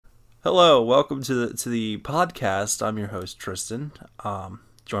Hello, welcome to the podcast. I'm your host Tristan,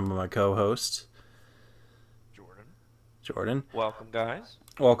 joined by my co-host Jordan. Jordan. Welcome, guys.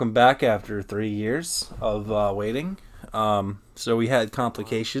 Welcome back after 3 years of waiting. So we had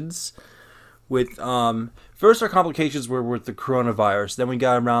complications with first our complications were with the coronavirus. Then we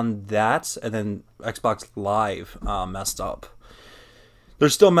got around that, and then Xbox Live messed up. They're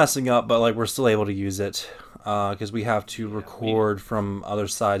still messing up, but like we're still able to use it because we have to Yeah, we. record from other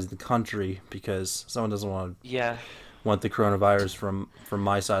sides of the country because someone doesn't Yeah. want the coronavirus from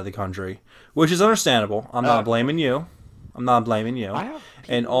my side of the country, which is understandable. I'm not Okay. blaming you. I'm not blaming you. I have And people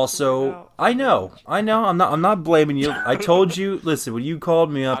to worry also, about. I You know. know, I know, I'm not blaming you. I told you, listen, when you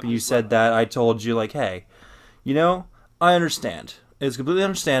called me up I'm and you just said letting you that, I know. told you like, hey, you know, I understand. It's completely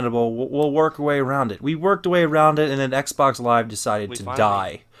understandable. We'll work our way around it. We worked our way around it, and then Xbox Live decided We to finally.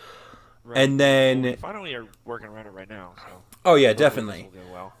 die. Right. And We then, finally are working around it right now. So oh yeah, hopefully this definitely. will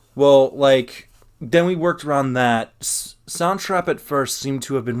go well. Well, like then we worked around that. Soundtrap at first seemed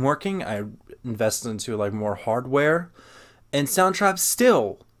to have been working. I invested into like more hardware, and Soundtrap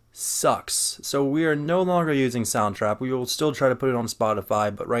still sucks. So we are no longer using Soundtrap. We will still try to put it on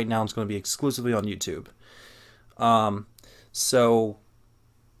Spotify, but right now it's going to be exclusively on YouTube. So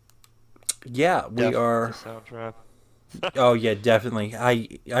yeah, we Definitely the are. soundtrack. Oh yeah, definitely.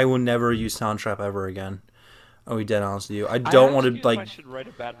 I will never use Soundtrap ever again. I'll be dead honest with you. I I don't asked want you to if like I should write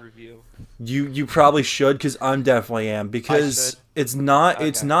a bad review. you probably should because I'm definitely am I because should. it's Okay. not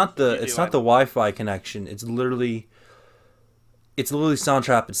If the you do, I. Wi-Fi connection. It's literally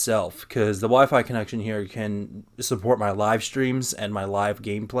Soundtrap itself because the Wi-Fi connection here can support my live streams and my live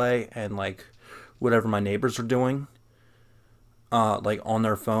gameplay and like whatever my neighbors are doing, like on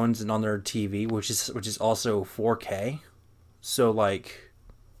their phones and on their TV, which is also 4K. So like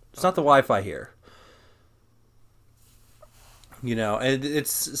it's not the Okay. Wi-Fi here. And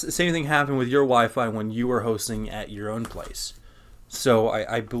it's the same thing happened with your Wi-Fi when you were hosting at your own place. So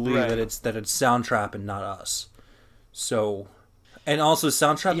I believe that Right. it's Soundtrap and not us. So and also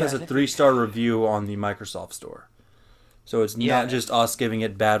Soundtrap Yeah, has I a think we. 3-star review on the Microsoft Store. So it's Yeah, not just and us giving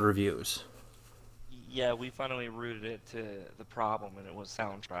it bad reviews. yeah, we finally rooted it to the problem, and it was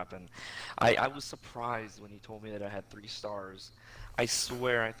Soundtrap. And I was surprised when he told me that I had 3 stars. I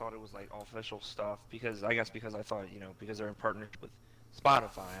swear I thought it was like official stuff because I guess because I thought, because they're in partnership with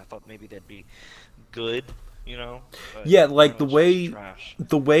Spotify, I thought maybe they'd be good. But Yeah, like apparently it's just trash.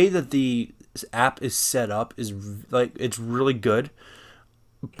 the way that the app is set up is like it's really good,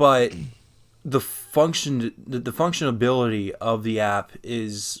 but the functionability of the app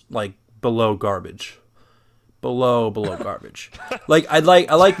is like below garbage. Below garbage. Like I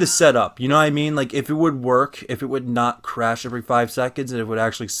like the setup. You know what I mean? Like if it would work, if it would not crash every 5 seconds, and it would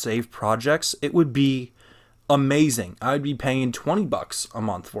actually save projects, it would be amazing. I'd be paying $20 a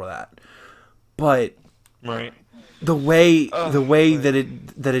month for that. But Right. the way But that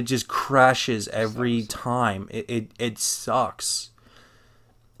it just crashes it every sucks. time, it sucks.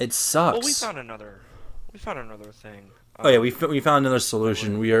 It Well, we sucks. found another. We found another thing. Oh yeah, we found another That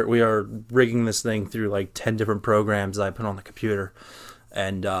solution. would. We are rigging this thing through like 10 different programs that I put on the computer,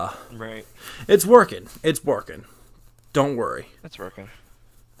 and Right. it's working. It's working. Don't worry. That's working.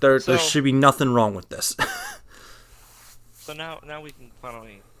 There So, should be nothing wrong with this. so now we can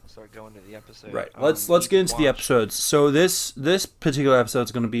finally start going to the episode. Right. Let's We get into the watched. episodes. So this particular episode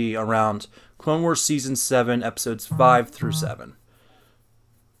is going to be around Clone Wars season 7, episodes 5 through 7.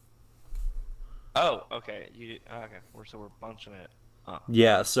 Oh, okay. Okay? We're bunching it up.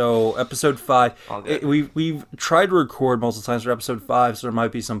 Yeah. So episode 5, All good. we've tried to record multiple times for episode 5, so there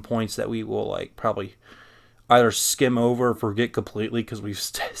might be some points that we will like probably either skim over or forget completely because we've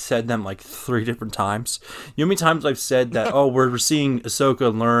said them like 3 different times. You know how many times I've said that? Oh, we're seeing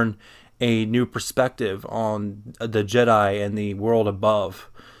Ahsoka learn a new perspective on the Jedi and the world above.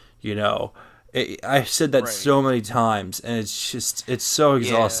 You know, I've said that Right. so many times, and it's so Yeah,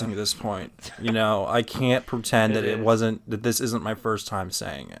 exhausting at this point. I can't pretend it that is. this isn't my first time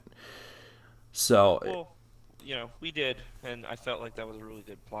saying it. So Well, we did, and I felt like that was a really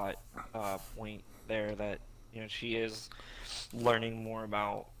good plot point there. That she is learning more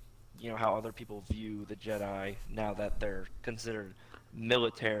about how other people view the Jedi now that they're considered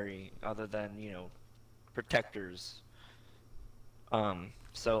military, other than protectors.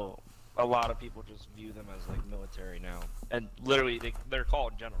 So a lot of people just view them as like military now, and literally they're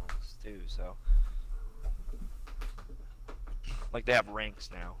called generals too. So like they have ranks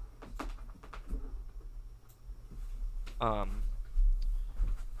now. Um,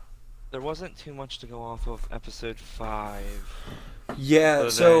 there wasn't too much to go off of episode 5, yeah,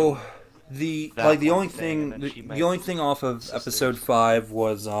 other so than that the one only thing, and thing then she the met only thing off of episode sisters. 5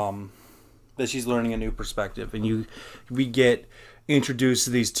 was that she's learning a new perspective, and we get introduced to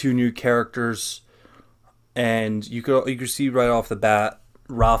these two new characters, and you could see right off the bat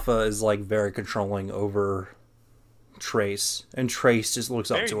Rafa is like very controlling over Trace, and Trace just looks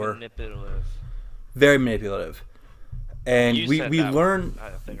up Very to her, manipulative. very manipulative, and You we said that one. learn. I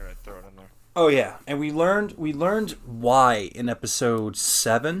figured I'd throw it in there. Oh yeah, and we learned why in episode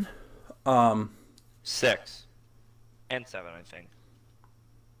 7. 6 and 7, I think.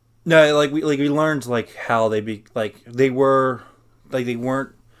 No, we learned like how they weren't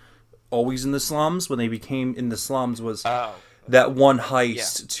always in the slums. When they became in the slums was Oh, that one yeah.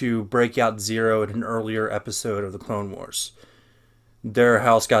 heist to break out Zero in an earlier episode of the Clone Wars. Their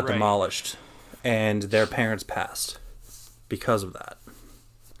house got Right. demolished, and their parents passed because of that.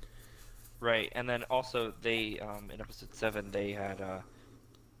 Right. And then also they in episode 7 they had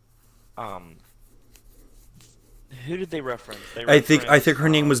um who did they reference? They I think referenced her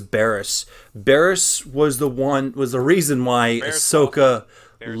name was Barriss. Barriss was the reason why Barriss Ahsoka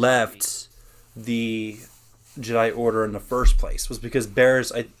Offee. Barriss left the Jedi Order in the first place. Was because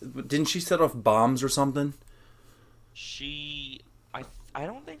Barriss, didn't she set off bombs or something? She I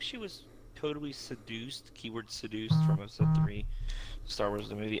don't think she was totally seduced, keyword seduced from episode 3, Star Wars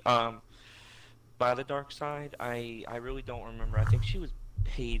the movie. By the dark side, I really don't remember. I think she was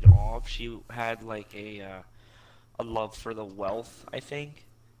paid off. She had like a love for the wealth, I think.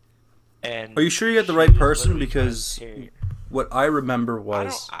 And Are you sure you got the she right was person? literally trying to Because tear. what I remember I don't.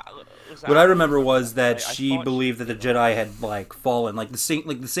 was Listen, what I I don't remember remember was that I she thought believed was that the paid off. Jedi had like fallen, like the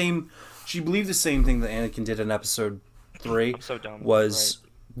same. She believed the same thing that Anakin did in episode 3 I'm so dumb. Right. was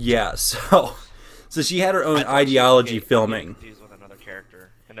yeah. So she had her own I thought she was ideology getting filming. confused with another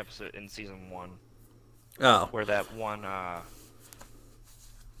character in season 1, Oh, where that one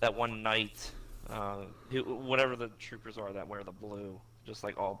knight, whatever the troopers are that wear the blue, just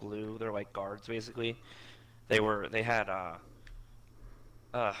like all blue. They're like guards basically. They had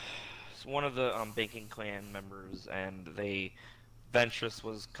uh one of the banking clan members, and Ventress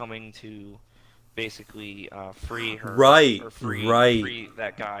was coming to basically free her right, or right. free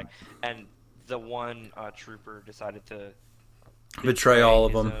that guy, and the one trooper decided to Betray betray all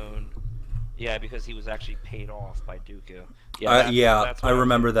of his them. own. Yeah, because he was actually paid off by Dooku. Yeah, Yeah, that's I what I was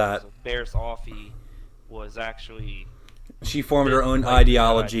remember getting at. that. So Barriss Offee was actually She formed her didn't own like the Jedi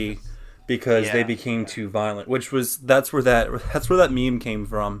ideology because they yeah, became yeah. too violent. Which was that's where that meme came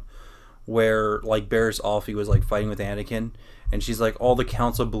from, where like Barriss Offee was like fighting with Anakin, and she's like, all the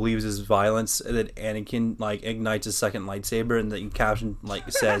council believes is violence, and then Anakin like ignites a second lightsaber, and the caption like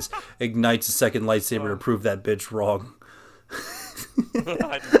says ignites a second lightsaber to Oh. prove that bitch wrong.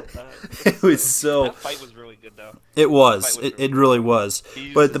 I love that. It was so. That fight was really good though. It That was. fight was It really really good. was. He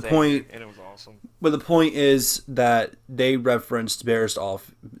used But the his anger, point. and it was awesome. But the point is that they referenced Barriss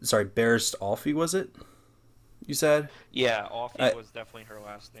Offee, was it? You said? Yeah, Offee was definitely her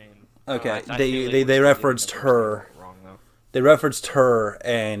last name. Okay. I They feel they, were they still referenced getting the first her. name wrong though. They referenced her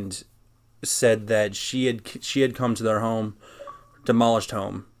and said that she had come to their home, demolished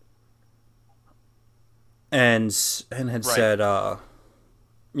home, and had Right.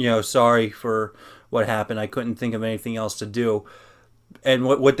 said, sorry for what happened. I couldn't think of anything else to do. And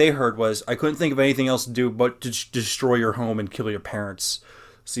what they heard was, I couldn't think of anything else to do but to destroy your home and kill your parents.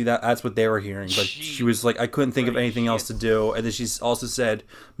 See, that's what they were hearing. But she was like, I couldn't think of Right, anything she else had- to do. And then she also said,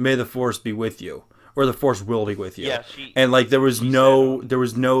 "May the force be with you," or "the force will be with you." Yeah, and like there was she no said, there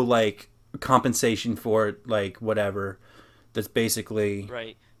was no like compensation for it, like whatever. That's basically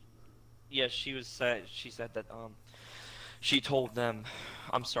right. Yeah, she said that she told them,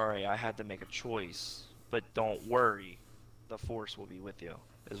 "I'm sorry, I had to make a choice, but don't worry, the force will be with you,"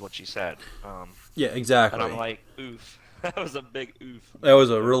 is what she said. yeah, And exactly. I'm like, oof. That was a big oof. That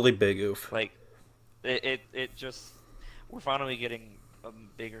was a really big oof. Like, it just, we're finally getting a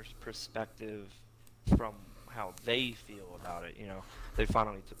bigger perspective from how they feel about it. You know, they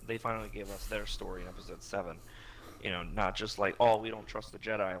finally gave us their story in episode 7. You know, not just like, oh, we don't trust the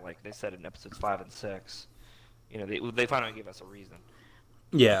Jedi, like they said in episodes 5 and 6. You know, they finally gave us a reason.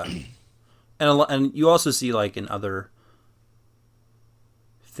 Yeah, and you also see like in other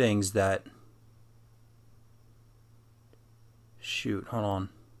things that. Shoot, hold on.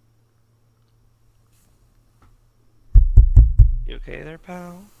 You okay there,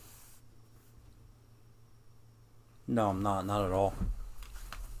 pal? No, I'm not at all.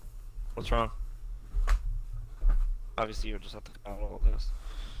 What's wrong? Obviously, you just have to cut out all this.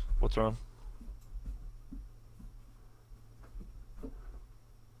 What's wrong?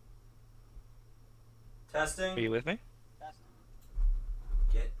 Testing. Are you with me?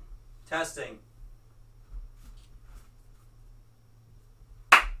 Get Testing.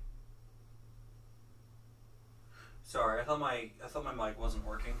 Sorry, I thought my mic wasn't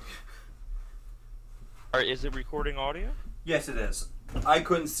working. Or is it recording audio? Yes, it is. I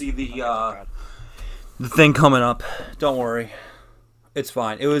couldn't see Okay, not bad. the thing coming up. Don't worry, it's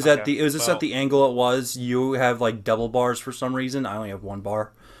fine. It was Okay, just at the angle it was. You have like double bars for some reason. I only have one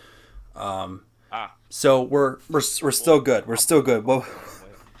bar. So we're still good. We're still good.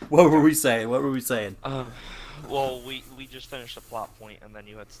 What were we saying? What were we saying? Well, we just finished a plot point, and then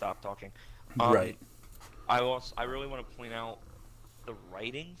you had stopped talking. Right. I really want to point out the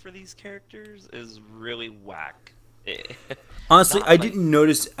writing for these characters is really whack. Honestly, I Not, like, didn't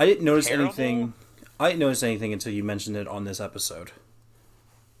notice. I didn't notice terrible. anything. I didn't notice anything until you mentioned it on this episode.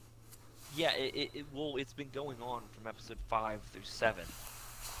 Yeah, it's been going on from episode 5 through 7.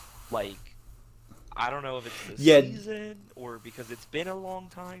 Like, I don't know if it's the Yeah. season or because it's been a long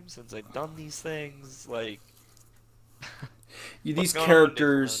time since I've done these things. Like, These what's going on,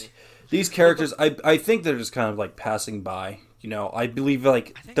 characters, Nickelodeon? I think they're just kind of like passing by. You know, I believe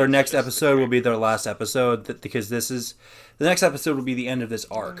like I think their it's next just the episode will be their characters. last episode because the next episode will be the end of this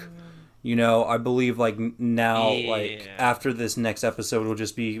arc. You know, I believe like now, like Yeah. after this next episode will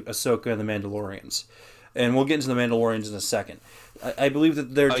just be Ahsoka and the Mandalorians, and we'll get into the Mandalorians in a second. I believe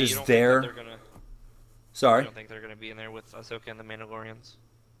that they're Oh, you just don't think that there. they're gonna? You Sorry, don't think they're gonna be in there with Ahsoka and the Mandalorians?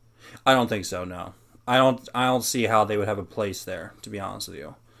 I don't think so. No, I don't see how they would have a place there. To be honest with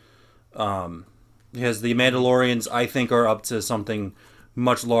you, because the Mandalorians I think are up to something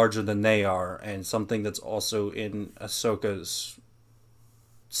much larger than they are, and something that's also in Ahsoka's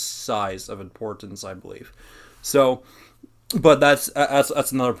size of importance, I believe. So, but that's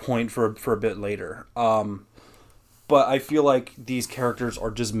another point for a bit later. But I feel like these characters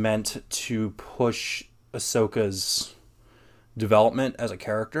are just meant to push Ahsoka's development as a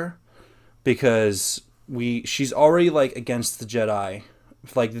character because she's already like against the Jedi,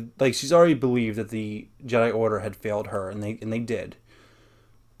 like she's already believed that the Jedi Order had failed her, and they did,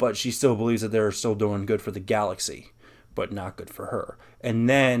 but she still believes that they're still doing good for the galaxy, but not good for her. And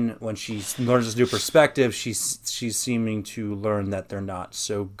then when she learns this new perspective, she's seeming to learn that they're not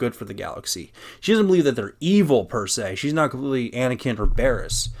so good for the galaxy. She doesn't believe that they're evil per se. She's not completely Anakin or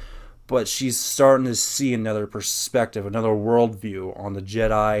Barriss, but she's starting to see another perspective, another worldview on the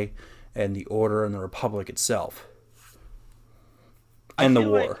Jedi and the Order and the Republic itself. And the I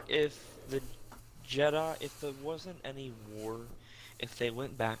feel war. like if the Jedi, if there wasn't any war, if they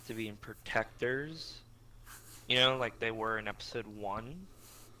went back to being protectors, you know, like they were in episode 1,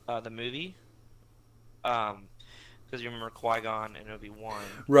 the movie, because you remember Qui-Gon and Obi-Wan.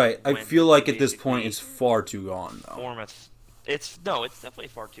 Right. I when feel like at this basically point it's far too gone, though. form a it's definitely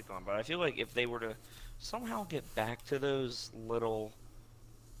far too gone, but I feel like if they were to somehow get back to those little,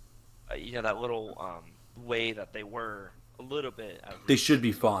 that little way that they were a little bit at They least, should be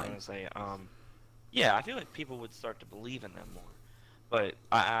I'm fine. gonna say, yeah, I feel like people would start to believe in them more. But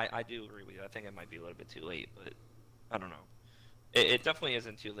I do agree with you. I think it might be a little bit too late, but I don't know. It definitely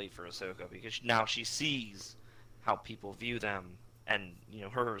isn't too late for Ahsoka because now she sees how people view them, and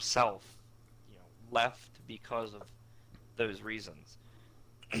her herself, left because of those reasons.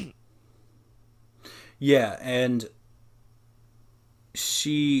 Yeah, and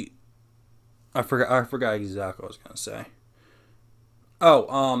I forgot exactly what I was gonna say.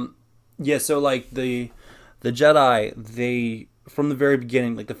 Oh, yeah. So like the Jedi, they from the very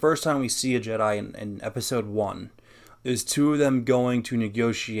beginning, like the first time we see a Jedi in episode 1, is two of them going to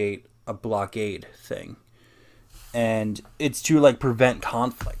negotiate a blockade thing, and it's to like prevent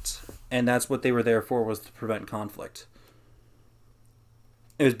conflict, and that's what they were there for, was to prevent conflict.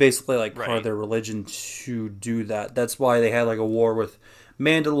 It was basically like part of Right. their religion to do that. That's why they had like a war with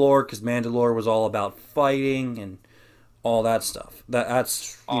Mandalore, because Mandalore was all about fighting and all that stuff.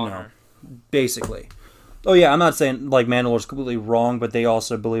 That's Honor. basically. Oh yeah, I'm not saying like Mandalore's completely wrong, but they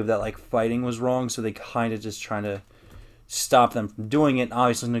also believe that like fighting was wrong, so they kind of just trying to stop them from doing it.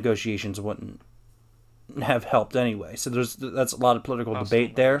 Obviously, negotiations wouldn't have helped anyway. So that's a lot of political Hostile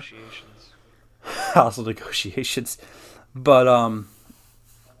debate there. negotiations. Hostile negotiations, but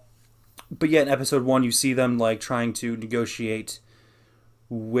yeah, in episode 1, you see them like trying to negotiate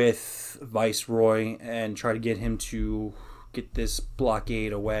with Viceroy and try to get him to get this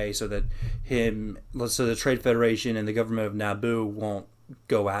blockade away so that the Trade Federation and the government of Naboo won't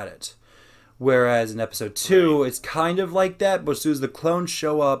go at it. Whereas in episode 2, it's kind of like that, but as soon as the clones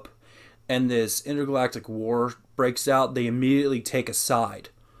show up and this intergalactic war breaks out, they immediately take a side,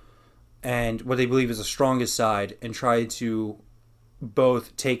 and what they believe is the strongest side, and try to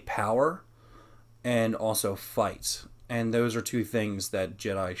both take power and also fight. And those are two things that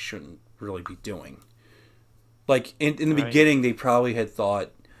Jedi shouldn't really be doing. Like, in the Right. beginning, they probably had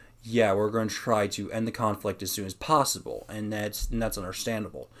thought, yeah, we're going to try to end the conflict as soon as possible, and that's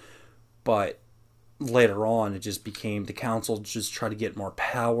understandable. But later on, it just became the council just tried to get more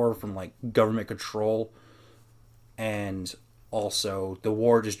power from, like, government control, and also the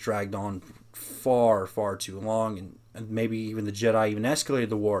war just dragged on far, far too long, and maybe even the Jedi even escalated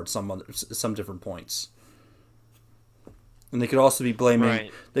the war at some different points. And Right. they could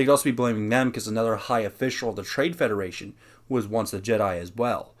also be blaming them because another high official of the Trade Federation was once a Jedi as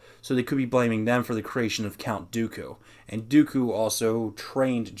well. So they could be blaming them for the creation of Count Dooku. And Dooku also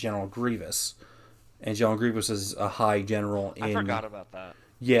trained General Grievous. And General Grievous is a high general I in forgot about that.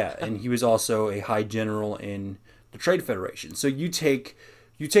 yeah, and he was also a high general in the Trade Federation. So you take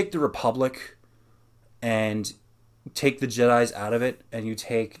the Republic and take the Jedi's out of it, and you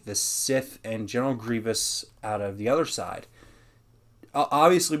take the Sith and General Grievous out of the other side.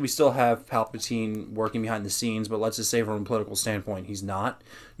 Obviously, we still have Palpatine working behind the scenes, but let's just say from a political standpoint, he's not.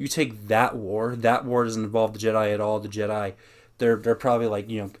 You take that war. That war doesn't involve the Jedi at all. The Jedi, they're probably like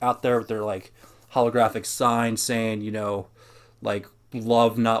out there with their like holographic signs saying like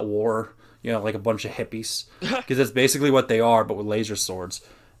love not war. Like a bunch of hippies because that's basically what they are, but with laser swords.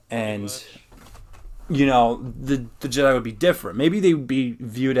 Pretty And much. the Jedi would be different. Maybe they would be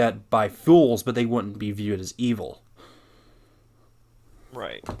viewed at by fools, but they wouldn't be viewed as evil.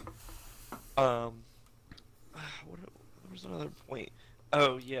 Right. Um. What was another point?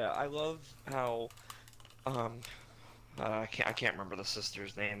 Oh yeah, I love how um. I can't remember the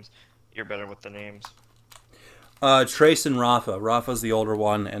sisters' names. You're better with the names. Trace and Rafa. Rafa's the older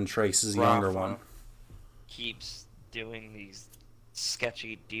one, and Trace is the younger one. Rafa keeps doing these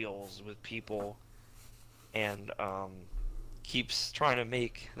sketchy deals with people and keeps trying to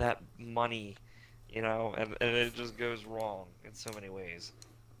make that money, and it just goes wrong in so many ways.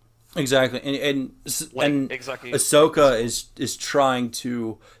 Exactly, and Like exactly like Ahsoka is trying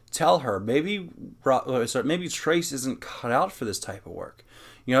to tell her maybe Trace isn't cut out for this type of work.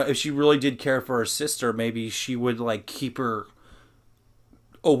 If she really did care for her sister, maybe she would like keep her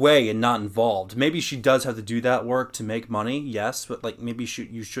away and not involved. Maybe she does have to do that work to make money, yes, but like maybe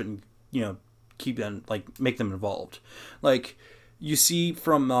you shouldn't keep them like make them involved. Like you see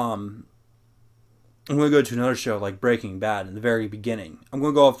from I'm going to go to another show like Breaking Bad in the very beginning. I'm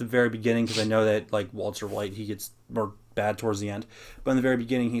going to go off the very beginning because I know that like Walter White he gets more bad towards the end, but in the very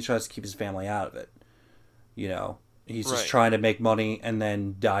beginning he tries to keep his family out of it. He's just right. trying to make money and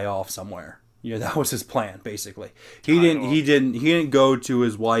then die off somewhere. That was his plan basically. Tie off. He didn't go to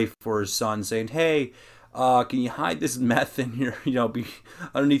his wife or his son saying, "Hey, can you hide this meth in your be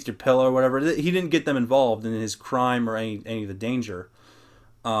underneath your pillow or whatever." He didn't get them involved in his crime or any of the danger.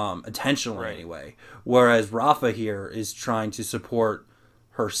 Intentionally Right. anyway. Whereas Rafa here is trying to support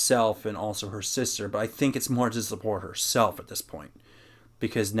herself and also her sister, but I think it's more to support herself at this point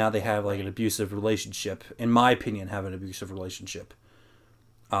because now they have like an Right. abusive relationship. In my opinion, have an abusive relationship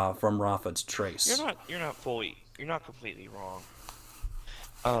from Rafa to Trace. You're not completely wrong.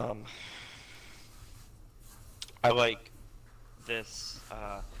 Um, I like this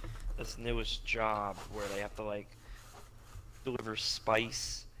newest job where they have to like deliver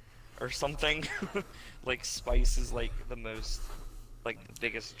spice or something. Like spice is like the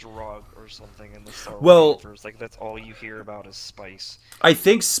biggest drug or something in the Star Wars Well, universe. Like that's all you hear about is spice. I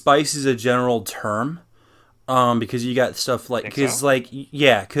think spice is a general term because you got stuff like Think so?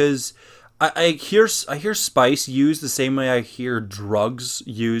 because I hear spice used the same way I hear drugs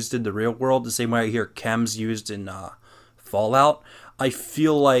used in the real world, the same way I hear chems used in Fallout. I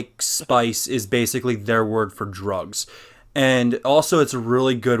feel like spice is basically their word for drugs, and also it's a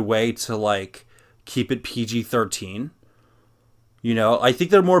really good way to like keep it PG-13. I think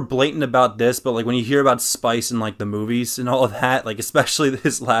they're more blatant about this, but like when you hear about spice in like the movies and all of that, like especially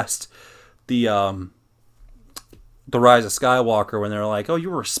this last the Rise of Skywalker when they're like, "Oh, you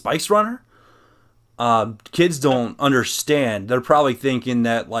were a spice runner." Kids don't understand. They're probably thinking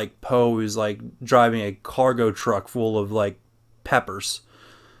that like Poe is like driving a cargo truck full of like peppers,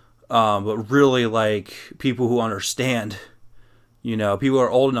 but really like people who understand, people who are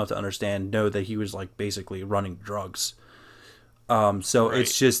old enough to understand know that he was like basically running drugs. So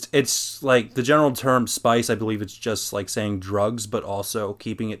Right. it's like the general term spice. I believe it's just like saying drugs, but also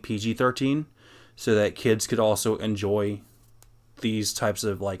keeping it PG-13, so that kids could also enjoy these types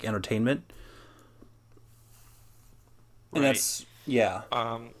of like entertainment. And Right. that's yeah.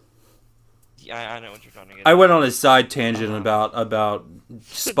 Um, yeah, I know what you're trying to get I at. went on a side tangent Um, about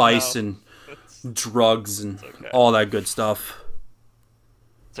spice no, and it's drugs and okay. all that good stuff.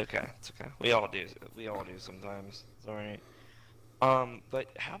 It's okay. It's okay. We all do. We all do sometimes. It's all right. But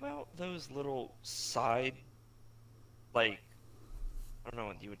how about those little side, like, I don't know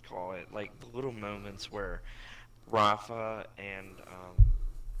what you would call it, like the little moments where Rafa and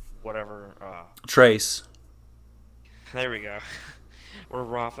whatever, Trace. there we go, where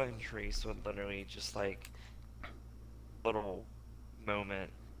Rafa and Trace would literally just like little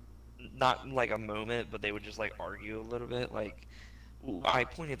moment, not like a moment, but they would just like argue a little bit. Like I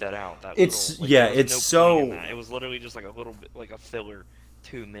pointed that out, that little It's like there yeah, was it's no point in so that. It was literally just like a little bit like a filler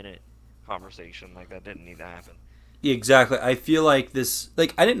 2 minute conversation. Like that didn't need to happen. exactly. I feel like this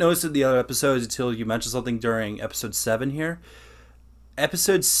like I didn't notice it in the other episodes until you mentioned something during episode 7 here.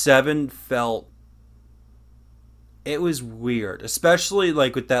 Episode 7 felt it was weird, especially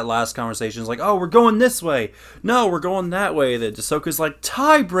like with that last conversation. It's like, oh, we're going this way. No, we're going that way. That Ahsoka's like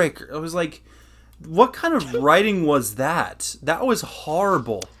tiebreaker. I was like, what kind of writing was that? That was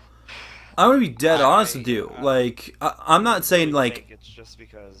horrible. I'm gonna be dead honest with you. Like, I'm not saying Really like think it's just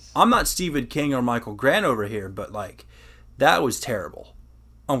because I'm not Stephen King or Michael Grant over here, but like, that was terrible.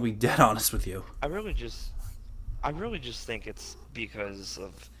 I'll be dead honest with you. I really just I really just think it's because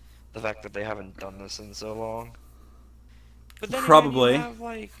of the fact that they haven't done this in so long. But then again, you Probably. have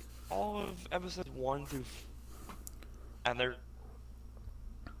like all of episodes 1 through, and they're,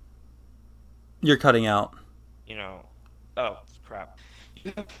 You're cutting out. you know, oh crap.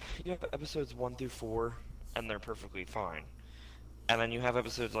 You have you have episodes 1 through 4, and they're perfectly fine. And then you have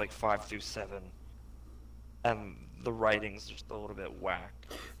episodes like 5 through 7, and the writing's just a little bit whack,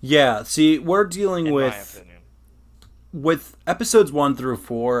 Yeah. See, we're dealing in my with opinion. episodes 1 through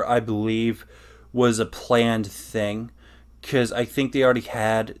 4. I believe was a planned thing because I think they already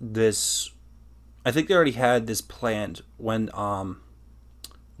had this. I think they already had this planned when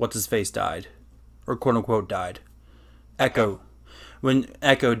what's his face died, or quote unquote died. Echo. Echo. When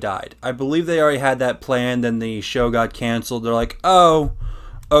Echo died, I believe they already had that planned. Then the show got canceled. They're like, oh,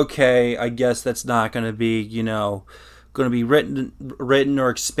 okay, I guess that's not going to be, going to be written or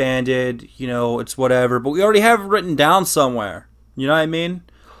expanded. It's whatever. But we already have it written down somewhere. You know what I mean?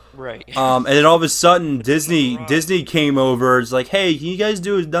 Right. And then all of a sudden, It's on the run. Disney came over. It's like, hey, can you guys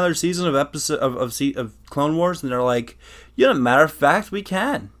do another season of of Clone Wars? And they're like, matter of fact, we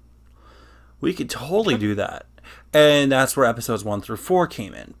can. We could totally do that. And that's where episodes 1 through 4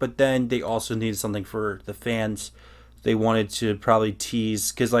 came in. But then they also needed something for the fans. They wanted to probably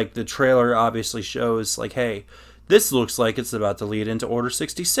tease, because like the trailer obviously shows like, hey, this looks like it's about to lead into Order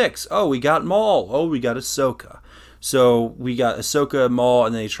 66. Oh, we got Maul. Oh, we got Ahsoka. So we got Ahsoka, Maul,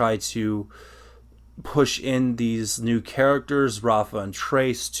 and they try to push in these new characters, Rafa and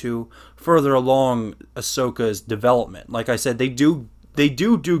Trace, to further along Ahsoka's development. Like I said, they do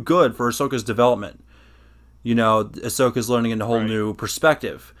good for Ahsoka's development. Ahsoka's learning a whole Right. new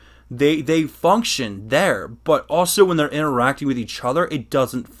perspective. They function there, but also when they're interacting with each other, it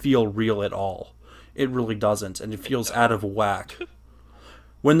doesn't feel real at all. It really doesn't, and it It feels out of doesn't. whack.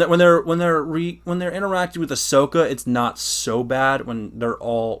 When they're interacting with Ahsoka, it's not so bad. When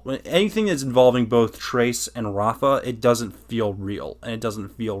anything that's involving both Trace and Rafa, it doesn't feel real and it doesn't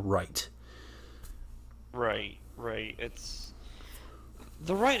feel right. Right, right. It's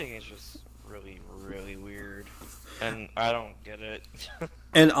the writing is just really, really weird, and I don't get it.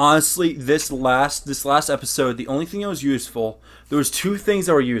 And honestly, this last episode, the only thing that was useful, there was two things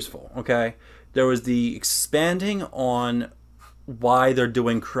that were useful. Okay, there was the expanding on why they're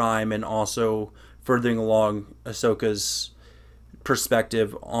doing crime and also furthering along Ahsoka's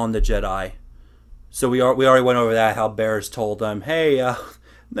perspective on the Jedi. So we already went over that. How Bears told them, "Hey,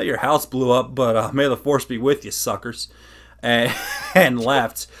 know your house blew up, but may the Force be with you, suckers," and and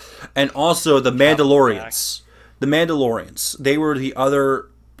left. And also the Captain Jack. Mandalorians. The Mandalorians. They were the other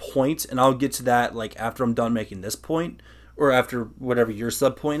point, and I'll get to that like after I'm done making this point, or after whatever your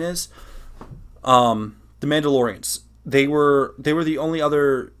sub point is. The Mandalorians. They were the only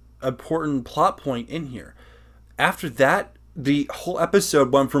other important plot point in here. After that, the whole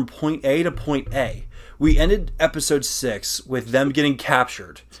episode went from point A to point A. We ended episode 6 with them getting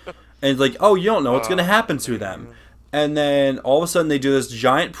captured. And like, oh, you don't know what's going to Oh happen to them. man. And then all of a sudden they do this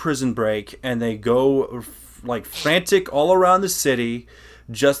giant prison break and they go like frantic all around the city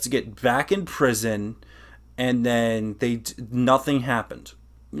just to get back in prison. And then nothing happened.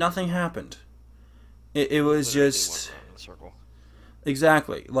 Nothing happened. It was Literally, they went just around in a circle.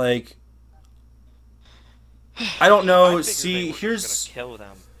 exactly like I don't I know. figured they See, were just gonna here's kill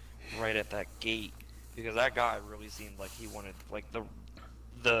them right at that gate because that guy really seemed like he wanted like the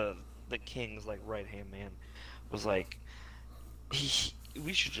the king's like right hand man was like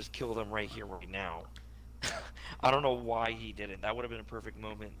we should just kill them right here right now. I don't know why he didn't. That would have been a perfect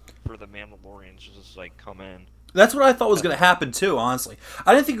moment for the Mandalorians to just like come in. That's what I thought was going to happen too. Honestly,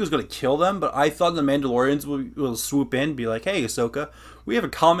 I didn't think he was going to kill them, but I thought the Mandalorians will swoop in, be like, "Hey, Ahsoka, we have a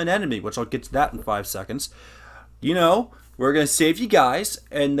common enemy," which I'll get to that in 5 seconds. You know, we're going to save you guys,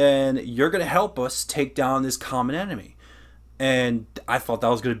 and then you're going to help us take down this common enemy. And I thought that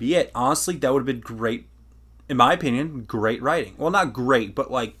was going to be it. Honestly, that would have been great, in my opinion. Great writing. Well, not great, but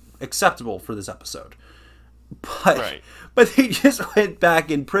like acceptable for this episode. But Right. but they just went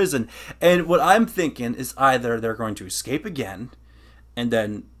back in prison. And what I'm thinking is either they're going to escape again and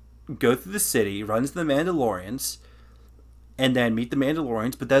then go through the city, run into the Mandalorians, and then meet the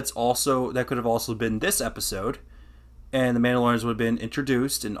Mandalorians, but that could have also been this episode, and the Mandalorians would have been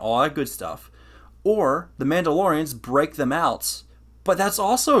introduced and all that good stuff. Or the Mandalorians break them out, but that's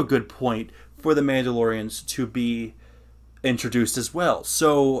also a good point for the Mandalorians to be introduced as well.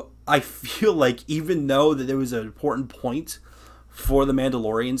 So I feel like even though that there was an important point for the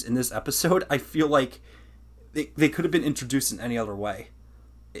Mandalorians in this episode, I feel like they could have been introduced in any other way.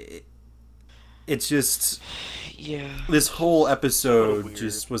 It's just Yeah. this whole It's a little episode weird.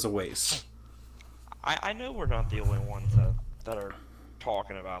 just was a waste. I know we're not the only ones that are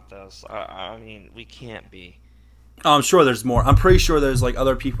talking about this. I mean, we can't be. I'm sure there's more. I'm pretty sure there's like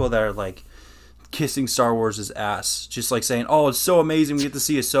other people that are like kissing Star Wars' ass, just like saying, "Oh, it's so amazing we get to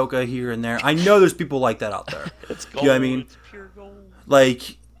see Ahsoka here and there." I know there's people like that out there. It's You gold. know what I mean? It's pure gold.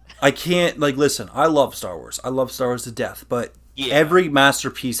 Like, I can't like listen. I love Star Wars. I love Star Wars to death, but Yeah. every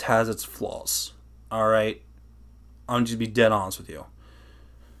masterpiece has its flaws. All right, I'm just be dead honest with you.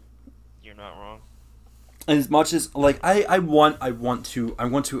 You're not wrong. As much as like I want to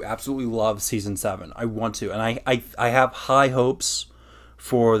absolutely love season 7. I want to, and I have high hopes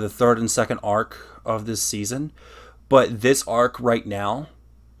for the third and second arc of this season. But this arc right now,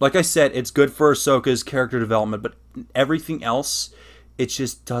 like I said, it's good for Ahsoka's character development, but everything else, it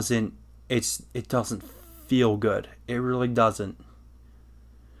just doesn't. It doesn't feel good. It really doesn't.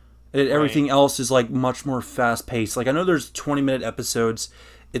 Everything else is like much more fast paced. Like I know there's 20-minute episodes.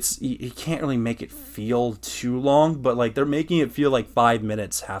 You can't really make it feel too long, but like they're making it feel like 5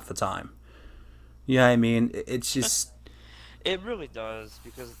 minutes half the time. Yeah, I mean it's just It really does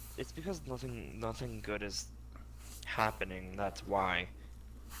because nothing good is happening. That's why.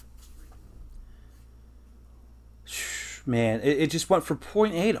 man, it just went from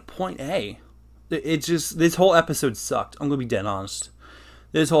point A to point A. It just this whole episode sucked. I'm gonna be dead honest.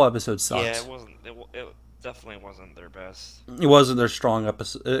 This whole episode sucked. Yeah, it wasn't. It definitely wasn't their best. It wasn't their strong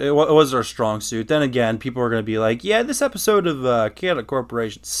episode. It was their strong suit. Then again, people are going to be like, "Yeah, this episode of Chaotic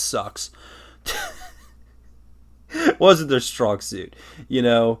Corporation sucks." Wasn't their strong suit, you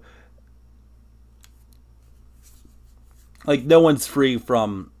know? Like no one's free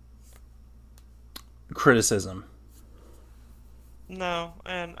from criticism. No,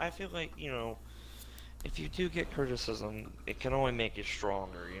 and I feel like if you do get criticism, it can only make you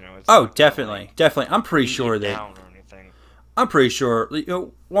stronger. It's Oh, not gonna, definitely, like, definitely. I'm pretty beat sure you that down or anything. I'm pretty sure.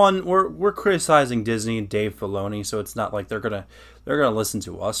 One, we're criticizing Disney and Dave Filoni, so it's not like they're gonna listen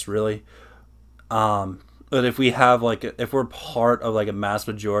to us really. But if we have if we're part of like a mass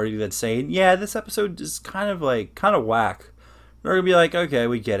majority that's saying, yeah, this episode is kind of whack, they're gonna be like, okay,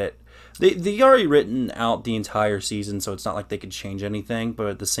 we get it. They already written out the entire season, so it's not like they could change anything. But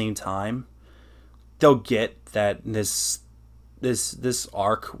at the same time, they'll get that this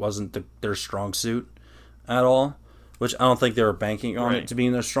arc wasn't their strong suit at all, which I don't think they were banking on Right. it to be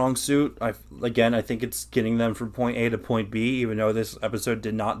in their strong suit. I think it's getting them from point A to point B, even though this episode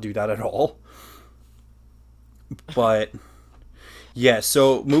did not do that at all. But yeah,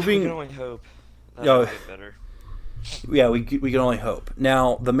 so We moving, can only hope that Oh. it'll get better. yeah, we can only hope.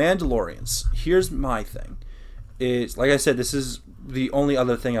 Now, the Mandalorians. Here's my thing: is like I said, this is the only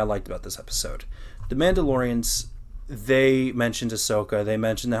other thing I liked about this episode. The Mandalorians. They mentioned Ahsoka. They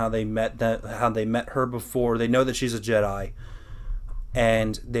mentioned how they met her before. They know that she's a Jedi,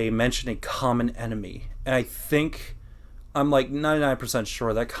 and they mentioned a common enemy. And I think I'm like 99%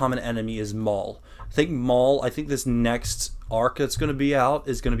 sure that common enemy is Maul. I think this next arc that's going to be out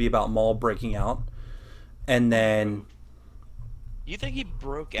is going to be about Maul breaking out, and then You think he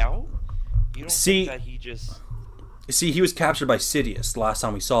broke out? You don't See- think that he just? he was captured by Sidious the last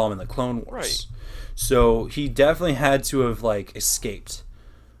time we saw him in the Clone Wars. Right. So he definitely had to have escaped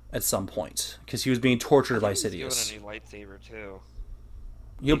at some point because he was being tortured by He's given Sidious. a new lightsaber too.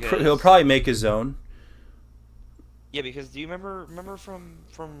 He'll because- he'll probably make his own. Yeah, because do you remember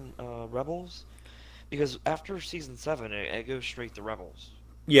from Rebels? Because after season 7, it goes straight to Rebels.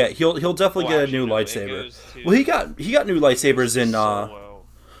 Yeah, he'll definitely Well, get a actually, new no, it lightsaber. goes to- Well, he got new lightsabers in Solo.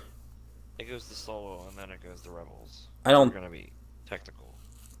 It goes to Solo and then it goes to Rebels. I If we're don't. gonna be technical.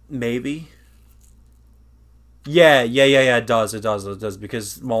 Maybe. Yeah. It does. It does. It does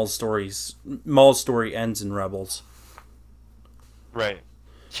because Maul's story ends in Rebels, Right.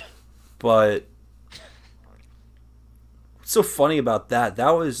 but what's so funny about that?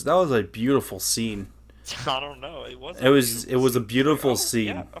 That was a beautiful scene. I don't know. It was a It was beautiful a scene. It's like, beautiful oh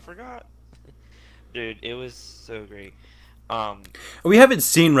yeah, scene. I forgot. Dude, it was so great. Um, We haven't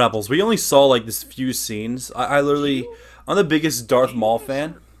seen Rebels. We only saw like this few scenes. I do literally, you I'm the biggest do Darth you Maul want to fan.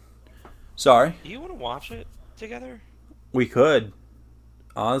 start? Sorry, Do you want to watch it together? we could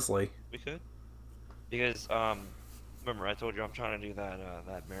honestly. We could because remember I told you I'm trying to do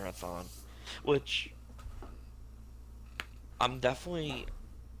that marathon, which I'm definitely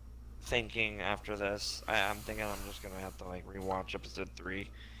thinking after this. I'm thinking I'm just gonna have to like rewatch episode 3.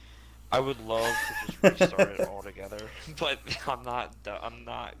 I would love to just restart it all together, but I'm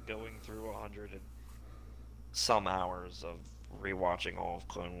not going through 100 and some hours of rewatching all of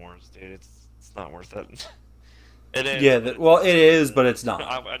Clone Wars, dude. It's not worth it. It is, Yeah, but it's well, not. it is, but it's not.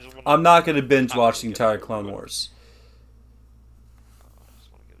 I just want I'm not gonna binge I'm watch gonna the get it entire over Clone with. Wars. I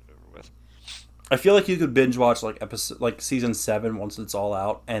just want to get it over with. I feel like you could binge watch like episode like season 7 once it's all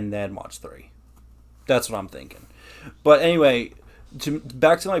out, and then watch 3. That's what I'm thinking. But anyway,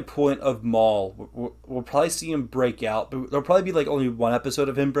 back to my point of Maul, we'll probably see him break out. But there'll probably be like only one episode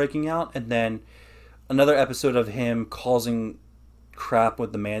of him breaking out, and then another episode of him causing crap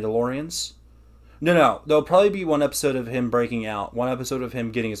with the Mandalorians. No. There'll probably be one episode of him breaking out, one episode of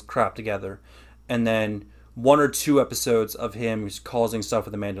him getting his crap together, and then one or two episodes of him causing stuff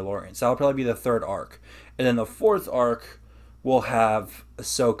with the Mandalorians. That'll probably be the third arc. And then the fourth arc will have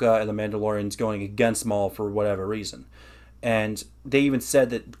Ahsoka and the Mandalorians going against Maul for whatever reason. And they even said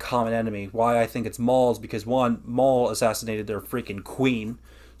that common enemy. Why I think it's Maul is because one, Maul assassinated their freaking queen,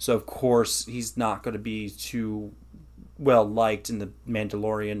 so of course he's not going to be too well liked in the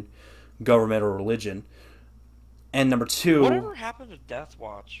Mandalorian government or religion. And number two, Whatever happened to Death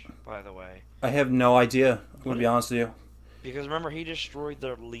Watch, by the way? I have no idea. I'm gonna What? be honest with you. Because remember he destroyed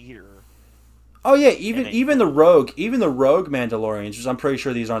their leader Oh yeah, in even a even the duel. rogue Mandalorians. Which I'm pretty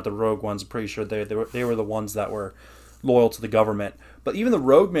sure these aren't the rogue ones. I'm pretty sure they were the ones that were loyal to the government. But even the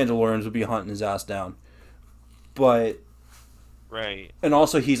rogue Mandalorians would be hunting his ass down. But Right. and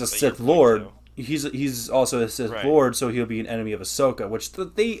also he's a But your Sith point Lord. too. He's also a Sith Right. Lord, so he'll be an enemy of Ahsoka, which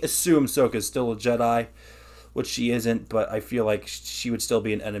they assume Ahsoka is still a Jedi, which she isn't. But I feel like she would still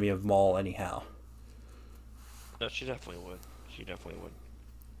be an enemy of Maul anyhow, No, she definitely would. She definitely would.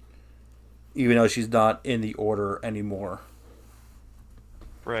 even though she's not in the Order anymore.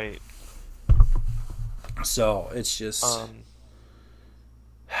 Right. So it's just Um.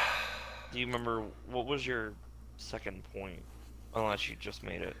 Do you remember what was your second point? Unless you just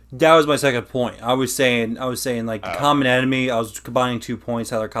made it. that was my second point. I was saying like the Oh, common okay. enemy. I was combining 2 points.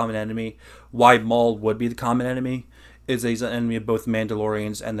 How they're common enemy. Why Maul would be the common enemy is that he's an enemy of both the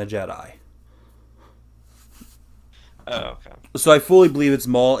Mandalorians and the Jedi. Oh, okay. So I fully believe it's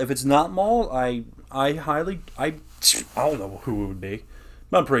Maul. If it's not Maul, I don't know who it would be,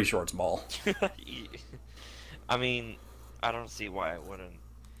 but I'm pretty sure it's Maul. I mean, I don't see why it wouldn't.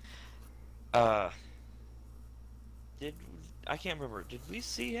 Uh, did I can't remember. Did we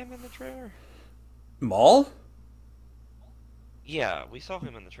see him in the trailer? Maul? Yeah, we saw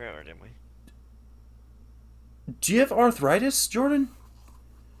him in the trailer, didn't we? Do you have arthritis, Jordan?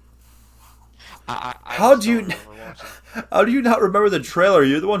 I How just do don't you remember watching. how do you not remember the trailer?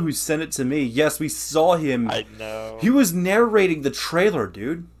 You're the one who sent it to me. Yes, we saw him. I know. He was narrating the trailer,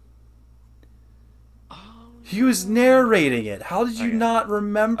 dude. Oh, He was no. narrating it. How did you Okay. not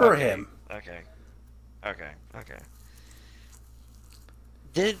remember Okay. him? Okay. Okay. Okay.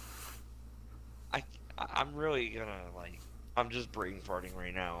 Did I'm really gonna like I'm just brain farting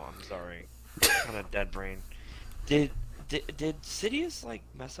right now. I'm sorry. Kind of dead brain. Did did Sidious like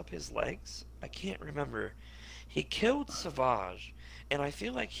mess up his legs? I can't remember. He killed Savage, and I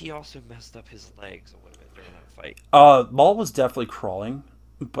feel like he also messed up his legs a little bit during that fight. Maul was definitely crawling,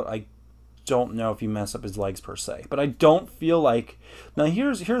 but I don't know if he messed up his legs per se. But I don't feel like now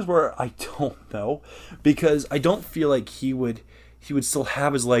here's where I don't know because I don't feel like he would still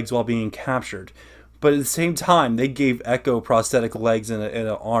have his legs while being captured. But at the same time, they gave Echo prosthetic legs and an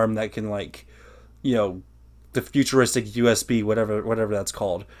arm that can like, you know, the futuristic USB whatever that's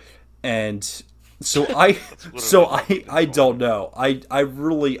called, and so I That's literally so what I it's I called. don't know. I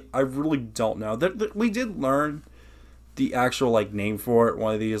really don't know. We did learn the actual like name for it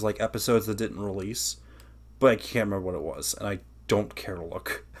one of these like episodes that didn't release, but I can't remember what it was, and I don't care to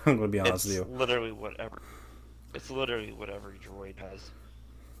look. I'm gonna be honest with It's you. literally whatever. It's literally what every droid has.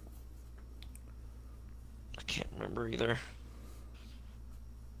 remember either.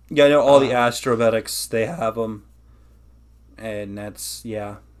 Yeah, I know all the Um, astromedics, they have them, and that's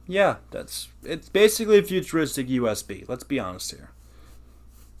yeah. That's it's basically a futuristic USB. Let's be honest here.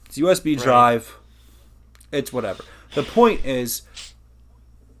 It's USB right. drive. It's whatever. The point is,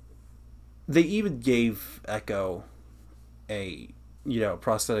 they even gave Echo a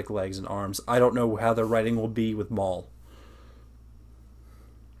prosthetic legs and arms. I don't know how their writing will be with Maul.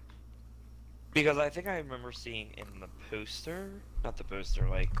 Because I think I remember seeing in the poster, not the poster,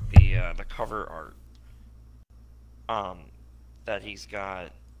 like the cover art, um, that he's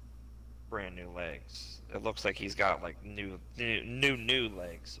got brand new legs. It looks like he's got like new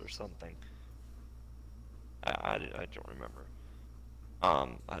legs or something. I don't remember.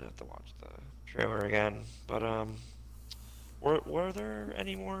 I'd have to watch the trailer again. But were there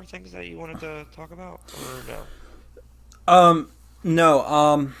any more things that you wanted to talk about, or no? Um, no.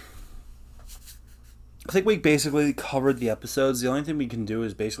 I think we basically covered the episodes. The only thing we can do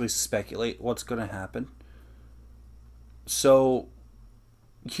is basically speculate what's going to happen. So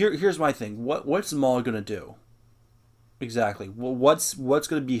here's my thing. What's Maul going to do exactly? Well, what's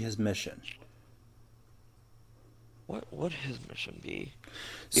going to be his mission? What would his mission be?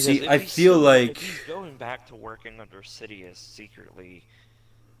 Because See, I feel if like he's going back to working under Sidious secretly,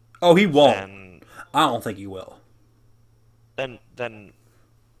 oh he won't. then I don't think he will. then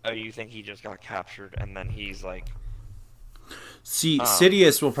oh, you think he just got captured and then he's like See, um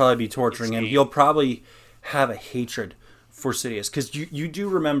Sidious will probably be torturing him. He'll escaped? probably have a hatred for Sidious because you do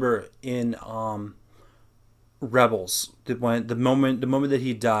remember in Rebels that when the moment that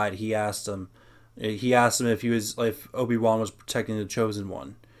he died, he asked him if Obi-Wan was protecting the Chosen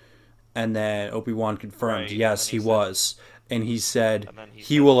One, and then Obi-Wan confirmed Right, and yes then he he said was, and he said he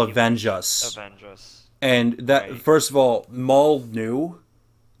he said will he will avenge us. avenge us. And that Right. first of all, Maul knew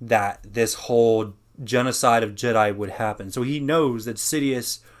that this whole genocide of Jedi would happen. So he knows that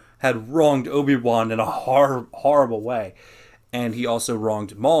Sidious had wronged Obi-Wan in a horrible way. And he also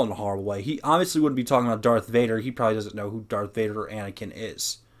wronged Maul in a horrible way. He obviously wouldn't be talking about Darth Vader. He probably doesn't know who Darth Vader or Anakin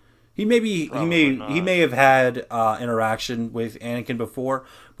is. Probably He not. may have had interaction with Anakin before,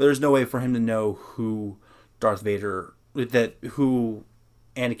 but there's no way for him to know who Darth Vader who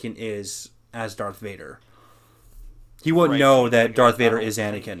Anakin is as Darth Vader. He wouldn't Right, so know it's that like Darth I Vader don't is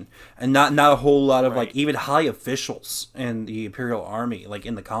think Anakin, and not a whole lot of like right. even high officials in the Imperial Army, like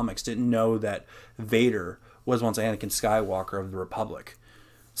in the comics, didn't know that Vader was once Anakin Skywalker of the Republic.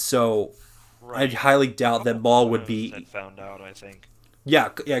 So I Right. highly A doubt that couple Maul would clones had be. found out, I think. Yeah,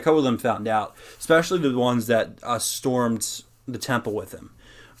 a couple of them found out, especially the ones that stormed the temple with him.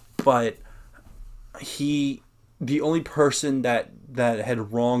 But he, the only person that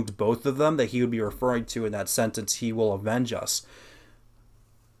had wronged both of them that he would be referring to in that sentence, he will avenge us.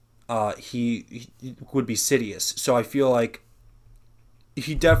 He would be Sidious. So I feel like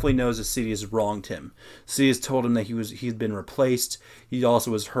he definitely knows that Sidious wronged him. Sidious told him that he'd been replaced. He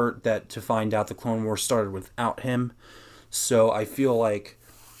also was hurt that to find out the Clone Wars started without him. So I feel like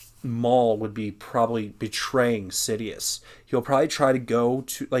Maul would be probably betraying Sidious. He'll probably try to go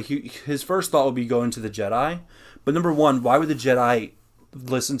to his first thought would be going to the Jedi. But number one, why would the Jedi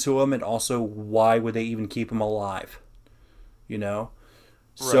listen to him, and also why would they even keep him alive? You know.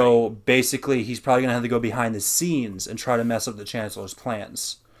 Right. So basically, he's probably gonna have to go behind the scenes and try to mess up the Chancellor's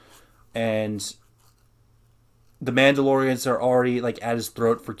plans. And the Mandalorians are already like at his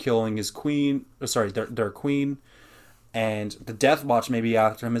throat for killing his queen. Sorry, their queen. And the Death Watch may be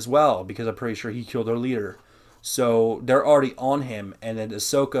after him as well because I'm pretty sure he killed their leader. So they're already on him, and then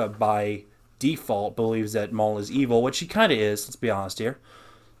Ahsoka by default believes that Maul is evil, which he kind of is. Let's be honest here.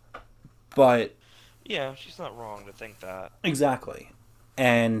 But Yeah, she's not wrong to think that. exactly,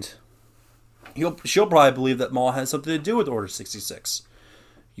 and she'll probably believe that Maul has something to do with Order 66.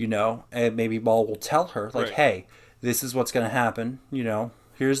 And maybe Maul will tell her like, Right. "Hey, this is what's going to happen."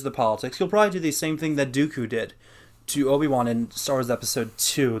 Here's the politics. He'll probably do the same thing that Dooku did to Obi-Wan in Star Wars Episode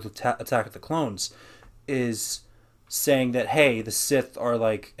 2, The Attack of the Clones, is saying that, hey, the Sith are,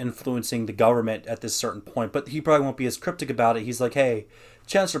 like, influencing the government at this certain point, but he probably won't be as cryptic about it. He's like, hey,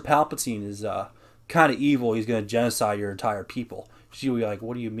 Chancellor Palpatine is kind of evil. He's going to genocide your entire people. She'll be like,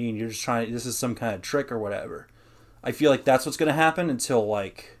 what do you mean? You're just trying to, this is some kind of trick or whatever. I feel like that's what's going to happen until,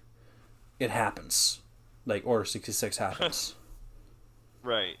 like, it happens. Like, Order 66 happens.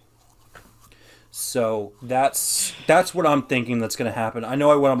 Right. So that's what I'm thinking that's going to happen. I know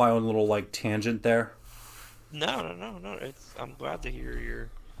I went on my own little like tangent there. No. I'm glad to hear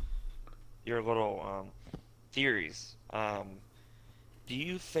your little theories. Do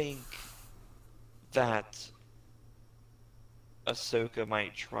you think that Ahsoka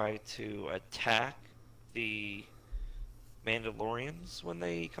might try to attack the Mandalorians when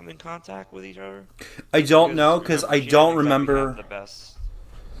they come in contact with each other? I don't know Because because remember, she didn't exactly have the best.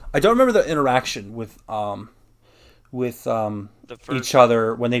 I don't remember the interaction with The each first,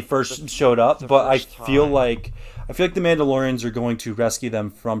 other when they the first showed up, the but first time. I feel like the Mandalorians are going to rescue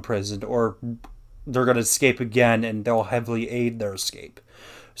them from prison, or they're going to escape again, and they'll heavily aid their escape.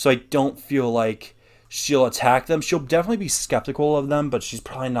 So I don't feel like she'll attack them. She'll definitely be skeptical of them, but she's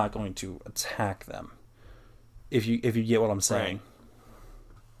probably not going to attack them. If you get what I'm saying.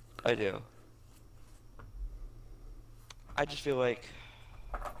 Right. I do. I just feel like,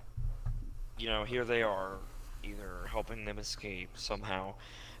 here they are, either helping them escape somehow,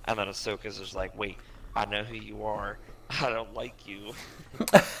 and then Ahsoka's just like, wait, I know who you are. I don't like you.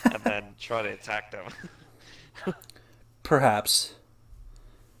 And then try to attack them. Perhaps.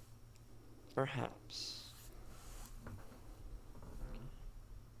 Perhaps.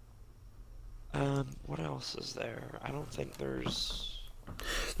 What else is there? I don't think There's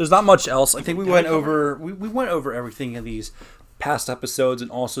not much else. I did we, think we did I went cover? over we went over everything in these past episodes and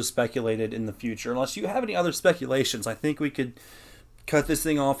also speculated in the future. Unless you have any other speculations, I think we could cut this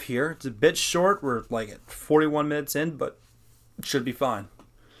thing off here. It's a bit short. We're like at 41 minutes in, but it should be fine.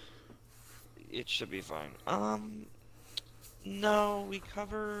 It should be fine. No, we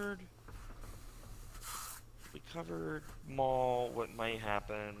covered Maul, what might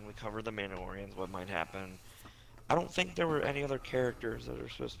happen. We covered the Mandalorians, what might happen. I don't think there were any other characters that are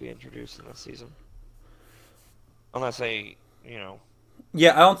supposed to be introduced in this season. Unless they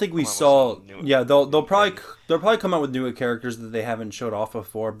Yeah, I don't think we come out with saw. some Yeah, new things. they'll probably come out with newer characters that they haven't showed off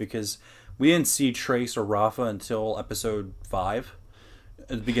before because we didn't see Trace or Rafa until episode 5 at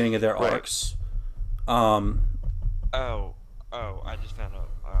the beginning of their Right. arcs. Um, Oh, I just found out.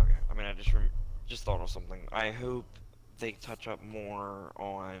 Okay, I mean, just thought of something. I hope they touch up more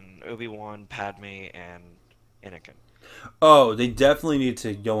on Obi-Wan, Padme, and Anakin. oh, they definitely need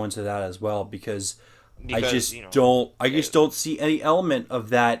to go into that as well because Because, I yeah, just don't see any element of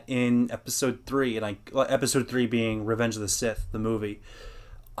that in episode 3, and episode 3 being Revenge of the Sith, the movie.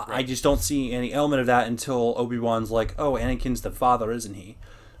 I right, just don't see any element of that until Obi-Wan's like, "Oh, Anakin's the father, isn't he?"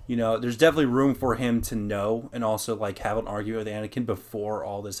 There's definitely room for him to know and also like have an argument with Anakin before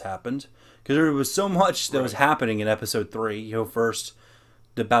all this happened because there was so much that was right, happening in episode 3. First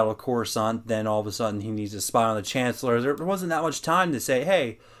the Battle of Coruscant, then all of a sudden he needs to spy on the Chancellor. There wasn't that much time to say,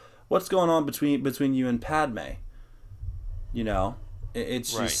 "Hey, what's going on between you and Padme?"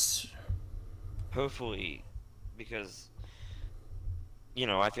 It's right. just Hopefully, because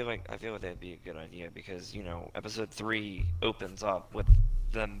I feel like that'd be a good idea because episode 3 opens up with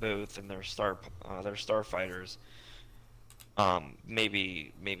them both and their starfighters.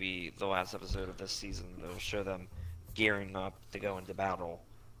 Maybe the last episode of this season they'll show them gearing up to go into battle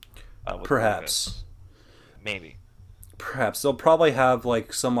with perhaps Grievous. Maybe. perhaps they'll probably have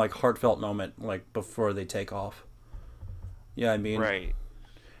like some like heartfelt moment like before they take off. Yeah, I mean, Right.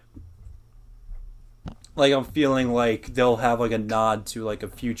 like I'm feeling like they'll have like a nod to like a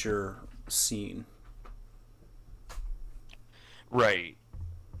future scene. Right.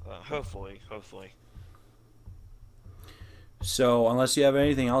 Hopefully. So unless you have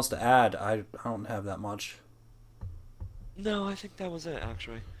anything else to add, I don't have that much. No, I think that was it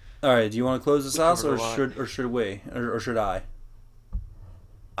actually. All right, do you want to close this We out, covered a lot. or should we, or should I?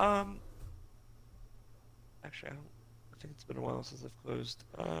 Um, Actually, I think it's been a while since I've closed.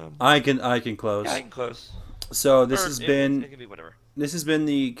 I can Yeah, close. I can close. So Or it can be whatever. this has been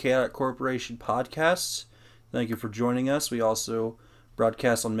the Chaotic Corporation podcast. Thank you for joining us. We also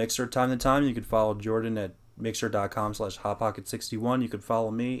broadcast on Mixer time to time. You can follow Jordan at mixer.com/hotpocket61. You can follow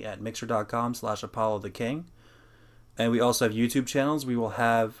me at mixer.com/Apollo the King. And we also have YouTube channels. We will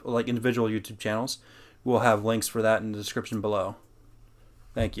have like individual YouTube channels. We'll have links for that in the description below.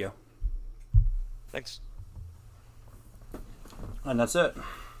 Thank you. Thanks. And that's it.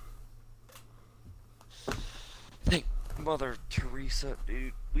 Thank Mother Teresa,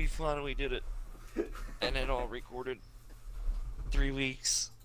 dude. We finally did it. And it all recorded 3 weeks.